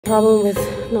problem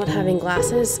with not having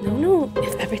glasses. No,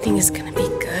 if everything is gonna be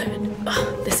good.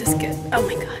 Oh, this is good. Oh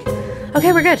my god.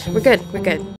 Okay, we're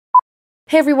good.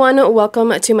 Hey everyone,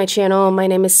 welcome to my channel. My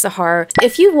name is Sahar.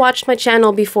 If you've watched my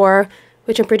channel before,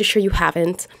 which I'm pretty sure you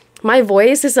haven't, my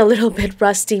voice is a little bit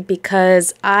rusty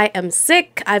because I am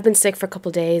sick. I've been sick for a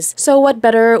couple days. So what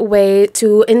better way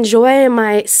to enjoy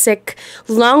my sick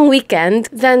long weekend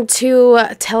than to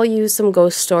tell you some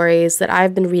ghost stories that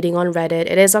I've been reading on Reddit.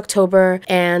 It is October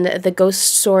and the ghost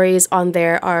stories on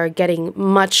there are getting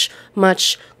much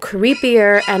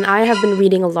creepier, and I have been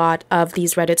reading a lot of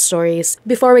these Reddit stories.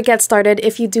 Before we get started,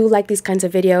 if you do like these kinds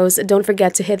of videos, don't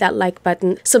forget to hit that like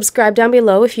button. Subscribe down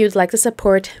below if you'd like to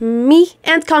support me,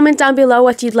 and comment down below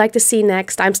what you'd like to see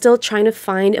next. I'm still trying to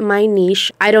find my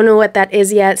niche. I don't know what that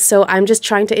is yet, so I'm just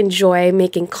trying to enjoy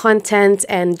making content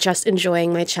and just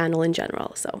enjoying my channel in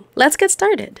general. So let's get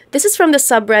started. This is from the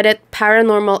subreddit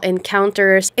Paranormal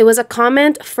Encounters. It was a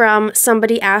comment from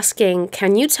somebody asking,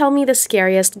 can you tell me the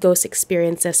scariest ghost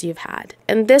experiences you've had?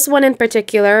 And this one in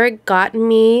particular got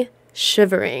me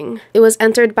shivering. It was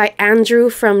entered by Andrew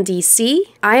from DC.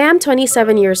 I am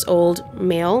 27 years old,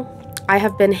 male. I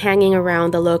have been hanging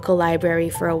around the local library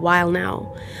for a while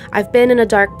now. I've been in a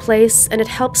dark place and it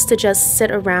helps to just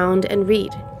sit around and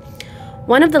read.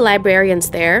 One of the librarians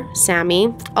there,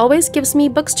 Sammy, always gives me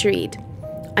books to read.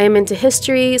 I am into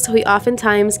history, so he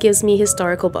oftentimes gives me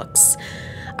historical books.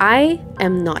 I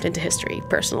am not into history,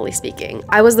 personally speaking.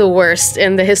 I was the worst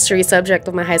in the history subject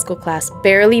of my high school class,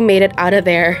 barely made it out of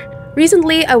there.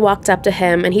 Recently, I walked up to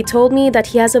him and he told me that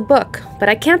he has a book, but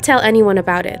I can't tell anyone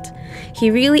about it.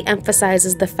 He really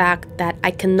emphasizes the fact that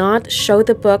I cannot show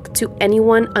the book to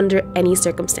anyone under any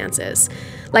circumstances.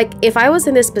 Like, if I was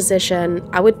in this position,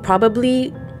 I would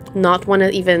probably not want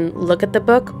to even look at the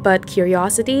book, but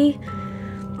curiosity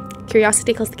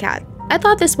kills the cat. I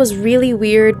thought this was really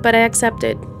weird, but I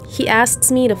accepted. He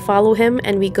asks me to follow him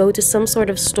and we go to some sort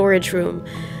of storage room.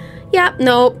 Yeah,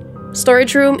 no,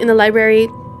 storage room in the library.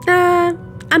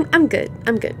 I'm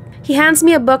good. He hands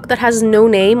me a book that has no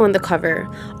name on the cover.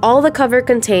 All the cover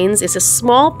contains is a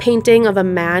small painting of a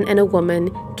man and a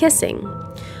woman kissing.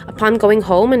 Upon going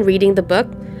home and reading the book,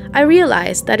 I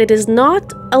realized that it is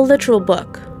not a literal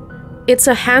book. It's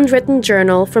a handwritten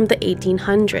journal from the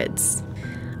 1800s.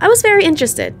 I was very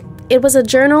interested. It was a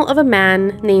journal of a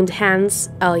man named Hans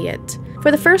Elliot.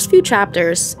 For the first few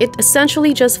chapters, it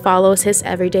essentially just follows his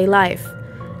everyday life.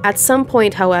 At some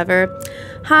point, however,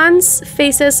 Hans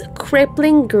faces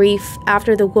crippling grief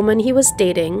after the woman he was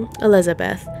dating,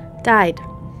 Elizabeth, died.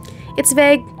 It's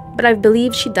vague, but I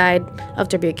believe she died of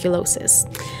tuberculosis.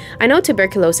 I know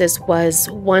tuberculosis was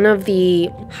one of the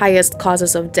highest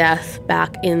causes of death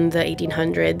back in the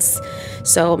 1800s,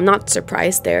 so I'm not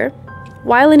surprised there.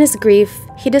 While in his grief,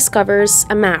 he discovers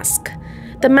a mask.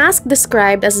 The mask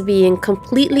described as being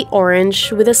completely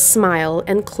orange with a smile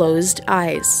and closed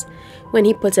eyes. When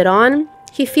he puts it on,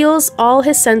 he feels all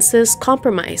his senses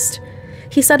compromised.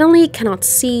 He suddenly cannot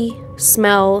see,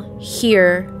 smell,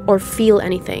 hear, or feel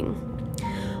anything.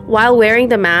 While wearing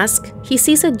the mask, he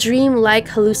sees a dream-like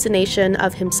hallucination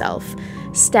of himself,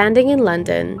 standing in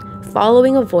London,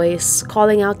 following a voice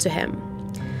calling out to him.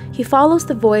 He follows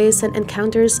the voice and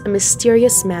encounters a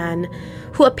mysterious man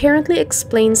who apparently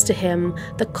explains to him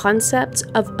the concept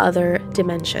of other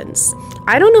dimensions.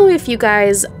 I don't know if you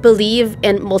guys believe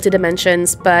in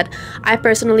multidimensions, but I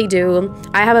personally do.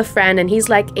 I have a friend and he's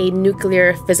like a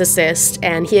nuclear physicist,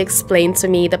 and he explained to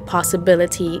me the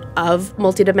possibility of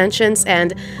multidimensions,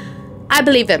 and I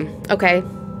believe him, okay?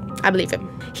 I believe him.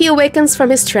 He awakens from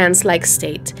his trance-like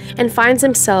state and finds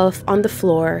himself on the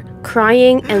floor,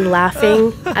 crying and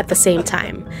laughing at the same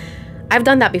time. I've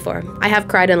done that before. I have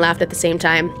cried and laughed at the same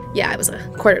time. Yeah, it was a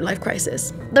quarter-life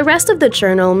crisis. The rest of the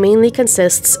journal mainly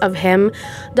consists of him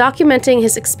documenting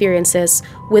his experiences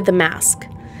with the mask,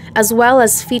 as well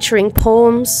as featuring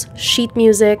poems, sheet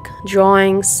music,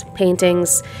 drawings,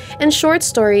 paintings, and short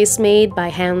stories made by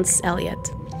Hans Elliot.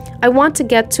 I want to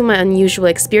get to my unusual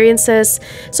experiences,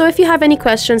 so if you have any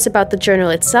questions about the journal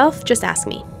itself, just ask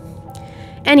me.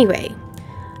 Anyway,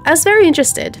 I was very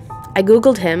interested. I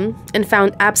googled him and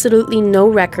found absolutely no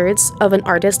records of an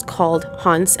artist called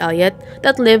Hans Elliot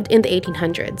that lived in the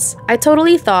 1800s. I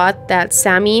totally thought that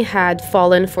Sammy had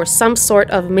fallen for some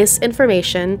sort of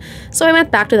misinformation, so I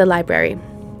went back to the library.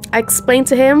 I explained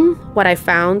to him what I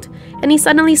found, and he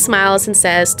suddenly smiles and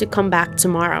says to come back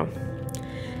tomorrow.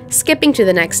 Skipping to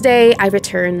the next day, I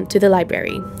return to the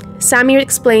library. Sammy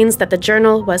explains that the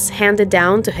journal was handed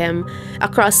down to him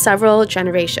across several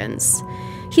generations.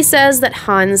 He says that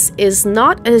Hans is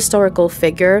not a historical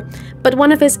figure, but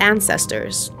one of his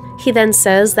ancestors. He then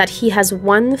says that he has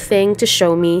one thing to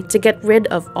show me to get rid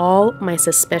of all my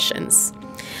suspicions.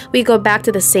 We go back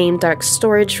to the same dark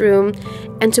storage room,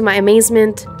 and to my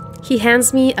amazement, he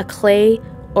hands me a clay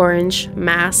orange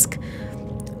mask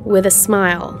with a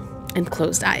smile and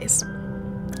closed eyes.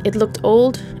 It looked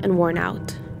old and worn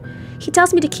out. He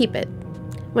tells me to keep it.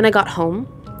 When I got home,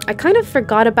 I kind of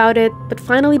forgot about it, but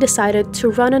finally decided to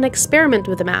run an experiment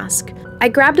with the mask. I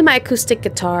grabbed my acoustic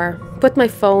guitar, put my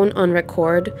phone on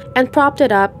record, and propped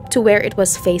it up to where it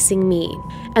was facing me.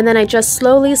 And then I just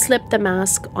slowly slipped the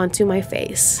mask onto my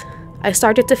face. I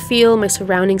started to feel my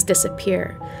surroundings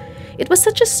disappear. It was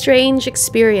such a strange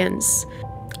experience.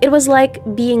 It was like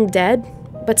being dead,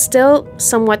 but still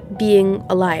somewhat being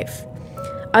alive.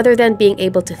 Other than being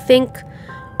able to think,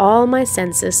 all my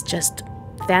senses just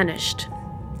vanished.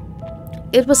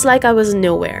 It was like I was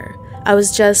nowhere. I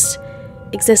was just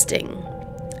existing.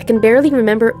 I can barely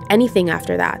remember anything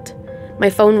after that. My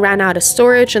phone ran out of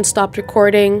storage and stopped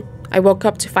recording. I woke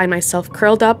up to find myself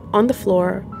curled up on the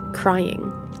floor, crying.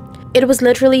 It was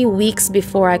literally weeks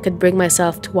before I could bring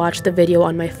myself to watch the video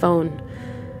on my phone,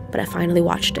 but I finally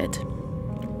watched it.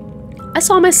 I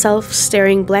saw myself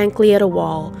staring blankly at a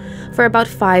wall for about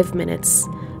 5 minutes,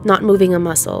 not moving a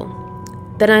muscle.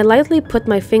 Then I lightly put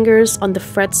my fingers on the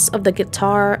frets of the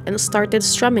guitar and started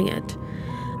strumming it.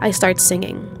 I start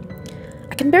singing.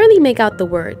 I can barely make out the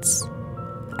words.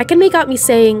 I can make out me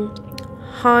saying,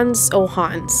 "Hans, oh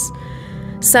Hans,"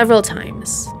 several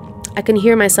times. I can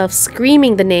hear myself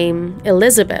screaming the name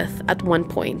Elizabeth at one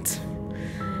point.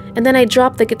 And then I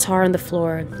drop the guitar on the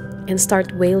floor and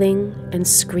start wailing and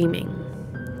screaming.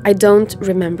 I don't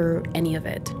remember any of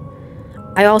it.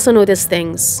 I also noticed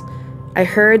things. I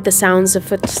heard the sounds of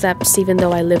footsteps even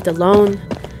though I lived alone.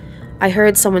 I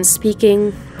heard someone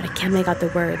speaking, but I can't make out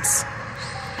the words.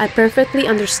 I perfectly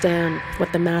understand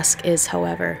what the mask is,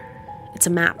 however. It's a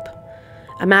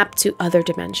map to other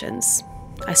dimensions.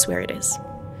 I swear it is.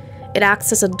 It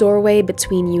acts as a doorway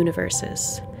between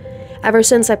universes. Ever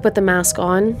since I put the mask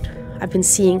on, I've been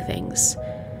seeing things.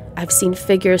 I've seen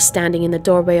figures standing in the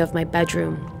doorway of my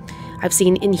bedroom. I've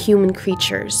seen inhuman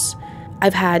creatures.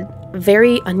 I've had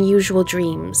very unusual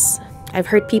dreams. I've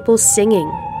heard people singing.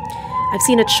 I've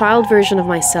seen a child version of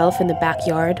myself in the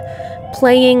backyard,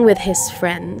 playing with his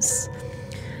friends.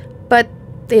 But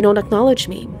they don't acknowledge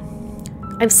me.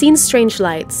 I've seen strange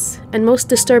lights, and most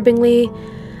disturbingly,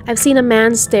 I've seen a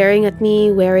man staring at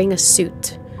me wearing a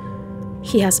suit.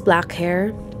 He has black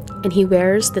hair, and he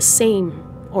wears the same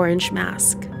orange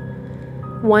mask.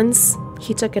 Once,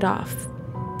 he took it off,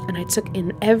 and I took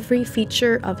in every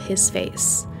feature of his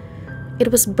face.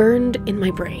 It was burned in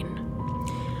my brain.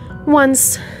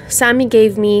 Once, Sammy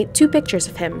gave me 2 pictures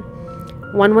of him.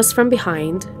 One was from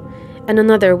behind, and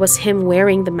another was him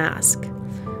wearing the mask.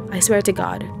 I swear to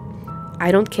God,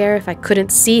 I don't care if I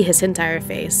couldn't see his entire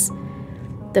face.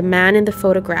 The man in the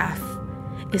photograph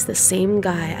is the same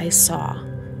guy I saw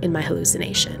in my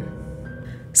hallucination.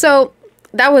 So,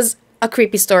 that was a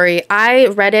creepy story. I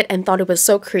read it and thought it was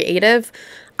so creative.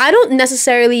 I don't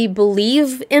necessarily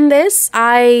believe in this.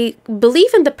 I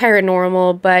believe in the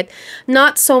paranormal, but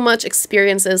not so much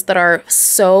experiences that are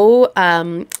so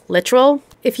literal,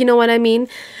 if you know what I mean.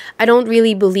 I don't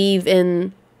really believe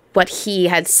in what he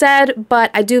had said,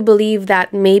 but I do believe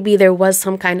that maybe there was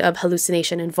some kind of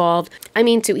hallucination involved. I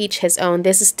mean, to each his own.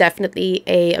 This is definitely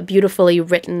a beautifully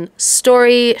written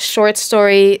story, short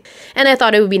story, and I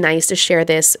thought it would be nice to share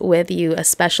this with you,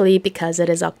 especially because it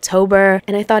is October,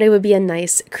 and I thought it would be a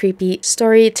nice, creepy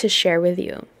story to share with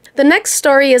you. The next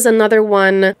story is another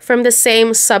one from the same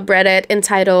subreddit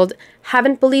entitled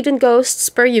 "Haven't Believed in Ghosts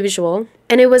Per Usual,"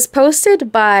 and it was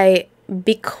posted by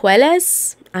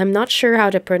Biscuit. I'm not sure how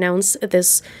to pronounce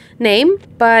this name,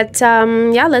 but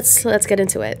yeah, let's get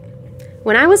into it.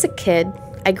 When I was a kid,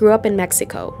 I grew up in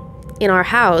Mexico. In our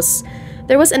house,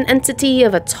 there was an entity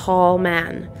of a tall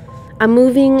man, a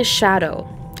moving shadow,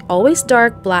 always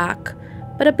dark black,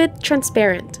 but a bit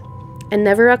transparent, and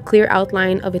never a clear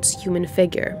outline of its human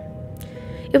figure.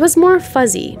 It was more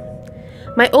fuzzy.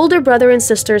 My older brother and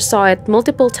sister saw it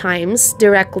multiple times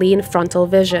directly in frontal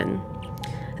vision.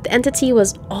 The entity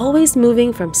was always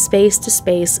moving from space to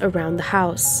space around the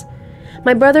house.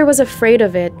 My brother was afraid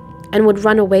of it and would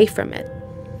run away from it.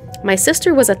 My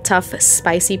sister was a tough,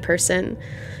 spicy person.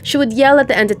 She would yell at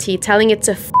the entity, telling it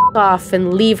to f*** off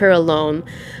and leave her alone,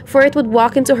 for it would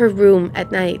walk into her room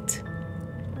at night.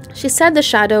 She said the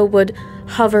shadow would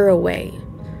hover away.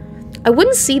 I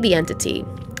wouldn't see the entity,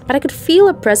 but I could feel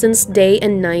a presence day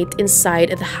and night inside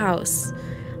the house.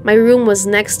 My room was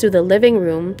next to the living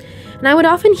room, and I would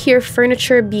often hear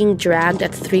furniture being dragged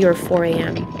at 3 or 4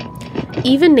 a.m.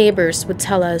 Even neighbors would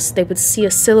tell us they would see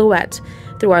a silhouette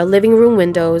through our living room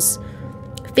windows,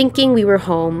 thinking we were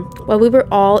home while we were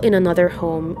all in another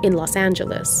home in Los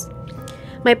Angeles.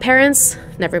 My parents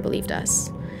never believed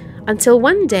us. Until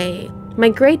one day, my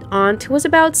great aunt, who was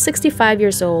about 65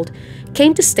 years old,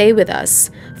 came to stay with us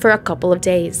for a couple of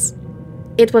days.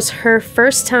 It was her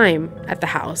first time at the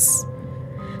house.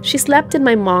 She slept in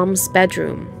my mom's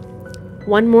bedroom.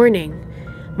 One morning,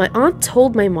 my aunt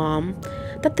told my mom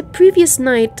that the previous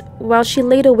night, while she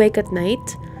laid awake at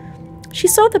night, she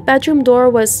saw the bedroom door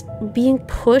was being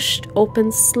pushed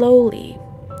open slowly.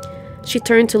 She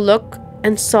turned to look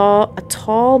and saw a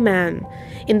tall man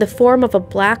in the form of a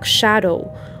black shadow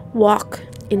walk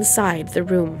inside the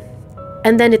room.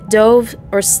 And then it dove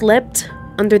or slipped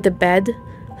under the bed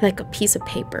like a piece of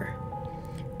paper.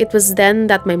 It was then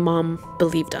that my mom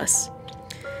believed us.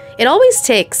 It always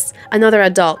takes another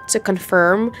adult to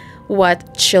confirm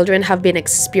what children have been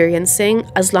experiencing,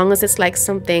 as long as it's like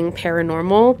something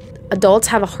paranormal. Adults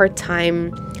have a hard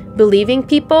time believing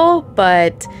people,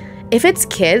 but if it's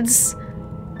kids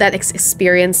that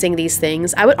experiencing these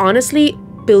things, I would honestly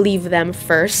believe them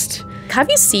first. Have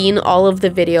you seen all of the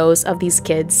videos of these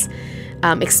kids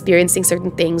experiencing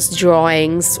certain things,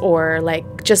 drawings, or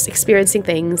like just experiencing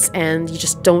things, and you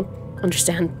just don't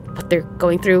understand what they're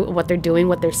going through, what they're doing,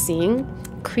 what they're seeing?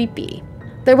 Creepy.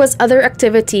 There was other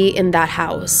activity in that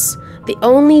house. The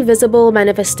only visible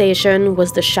manifestation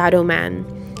was the shadow man.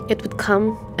 It would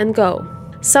come and go.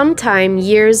 Sometime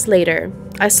years later,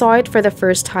 I saw it for the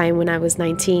first time when I was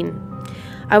 19.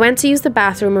 I went to use the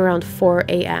bathroom around 4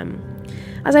 a.m.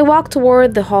 As I walked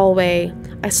toward the hallway,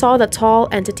 I saw the tall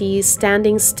entity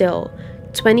standing still,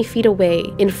 20 feet away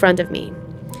in front of me.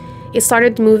 It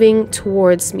started moving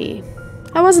towards me.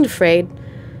 I wasn't afraid.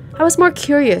 I was more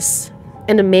curious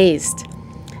and amazed.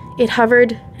 It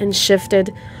hovered and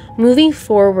shifted, moving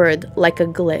forward like a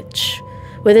glitch.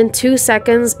 Within 2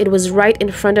 seconds, it was right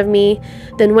in front of me,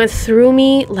 then went through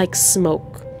me like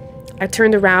smoke. I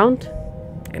turned around,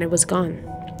 and it was gone.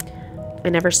 I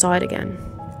never saw it again.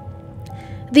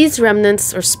 These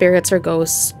remnants or spirits or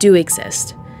ghosts do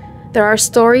exist. There are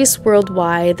stories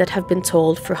worldwide that have been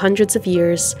told for hundreds of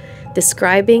years,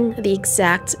 describing the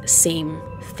exact same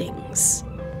things.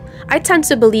 I tend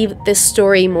to believe this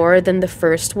story more than the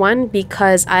first one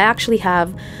because I actually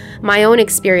have my own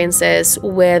experiences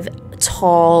with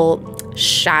tall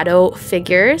shadow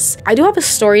figures. I do have a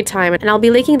story time, and I'll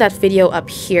be linking that video up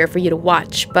here for you to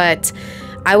watch, but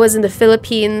I was in the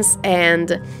Philippines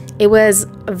and it was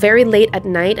very late at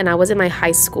night, and I was in my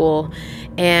high school,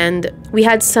 and we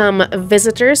had some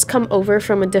visitors come over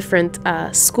from a different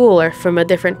school or from a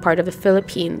different part of the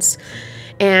Philippines.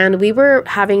 And we were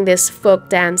having this folk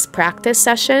dance practice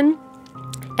session,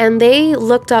 and they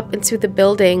looked up into the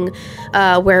building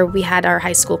where we had our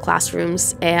high school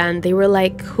classrooms, and they were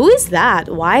like, "Who is that?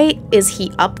 Why is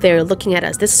he up there looking at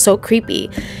us? This is so creepy."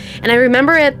 And I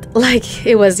remember it like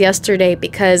it was yesterday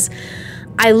because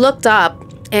I looked up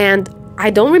and I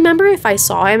don't remember if I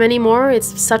saw him anymore.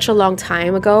 It's such a long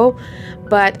time ago.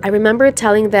 But I remember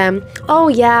telling them, "Oh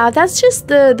yeah, that's just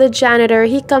the janitor.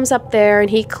 He comes up there and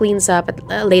he cleans up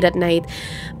late at night."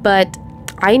 But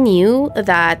I knew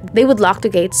that they would lock the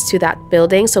gates to that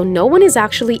building, so no one is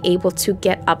actually able to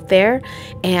get up there.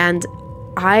 And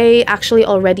I actually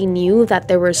already knew that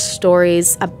there were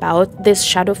stories about this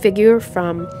shadow figure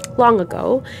from long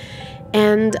ago.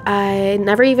 And I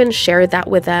never even shared that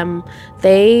with them.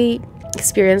 They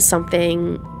experienced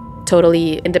something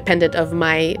totally independent of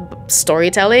my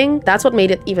storytelling. That's what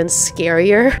made it even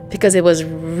scarier, because it was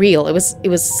real. It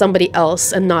was somebody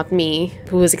else and not me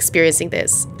who was experiencing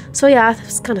this. So yeah, it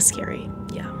was kind of scary.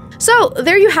 Yeah. So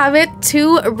there you have it,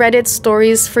 2 Reddit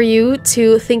stories for you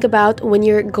to think about when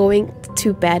you're going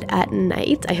to bed at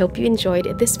night. I hope you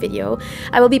enjoyed this video.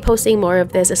 I will be posting more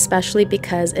of this, especially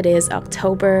because it is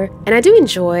October, and I do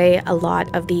enjoy a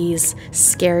lot of these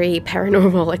scary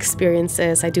paranormal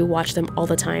experiences. I do watch them all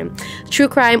the time. True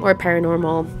crime or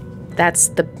paranormal,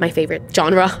 that's my favorite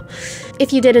genre.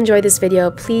 If you did enjoy this video,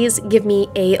 please give me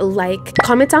a like.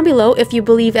 Comment down below if you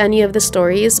believe any of the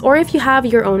stories, or if you have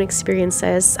your own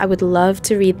experiences. I would love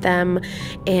to read them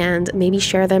and maybe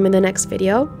share them in the next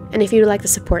video. And if you'd like to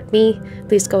support me,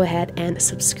 please go ahead and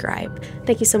subscribe.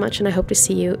 Thank you so much, and I hope to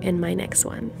see you in my next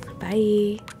one.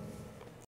 Bye!